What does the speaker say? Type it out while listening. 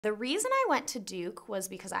The reason I went to Duke was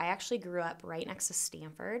because I actually grew up right next to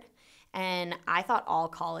Stanford, and I thought all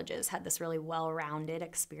colleges had this really well-rounded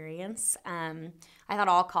experience. I thought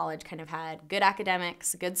all college kind of had good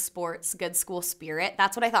academics, good sports, good school spirit.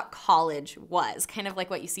 That's what I thought college was, kind of like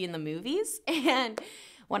what you see in the movies. And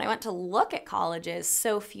when I went to look at colleges,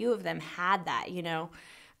 so few of them had that, you know.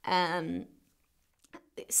 Um,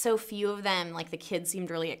 so few of them, like the kids seemed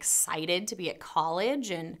really excited to be at college.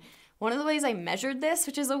 And one of the ways I measured this,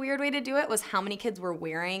 which is a weird way to do it, was how many kids were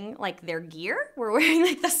wearing like their gear, were wearing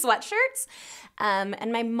like the sweatshirts.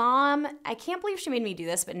 And my mom, I can't believe she made me do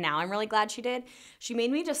this, but now I'm really glad she did. She made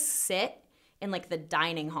me just sit in like the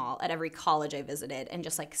dining hall at every college I visited and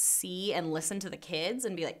just like see and listen to the kids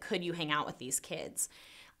and be like, could you hang out with these kids?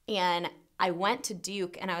 And I went to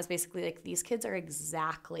Duke and I was basically like, these kids are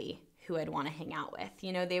exactly who I'd want to hang out with.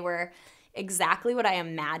 You know, they were exactly what I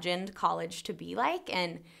imagined college to be like.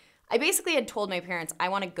 And I basically had told my parents, I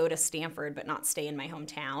want to go to Stanford but not stay in my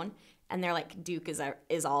hometown. And they're like, Duke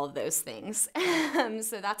is all of those things.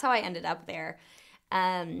 So that's how I ended up there.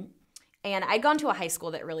 And I'd gone to a high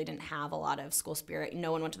school that really didn't have a lot of school spirit.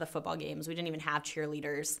 No one went to the football games. We didn't even have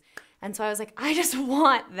cheerleaders. And so I was like, I just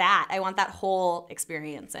want that. I want that whole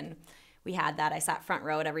experience. And we had that. I sat front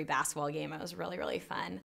row at every basketball game. It was really, really fun.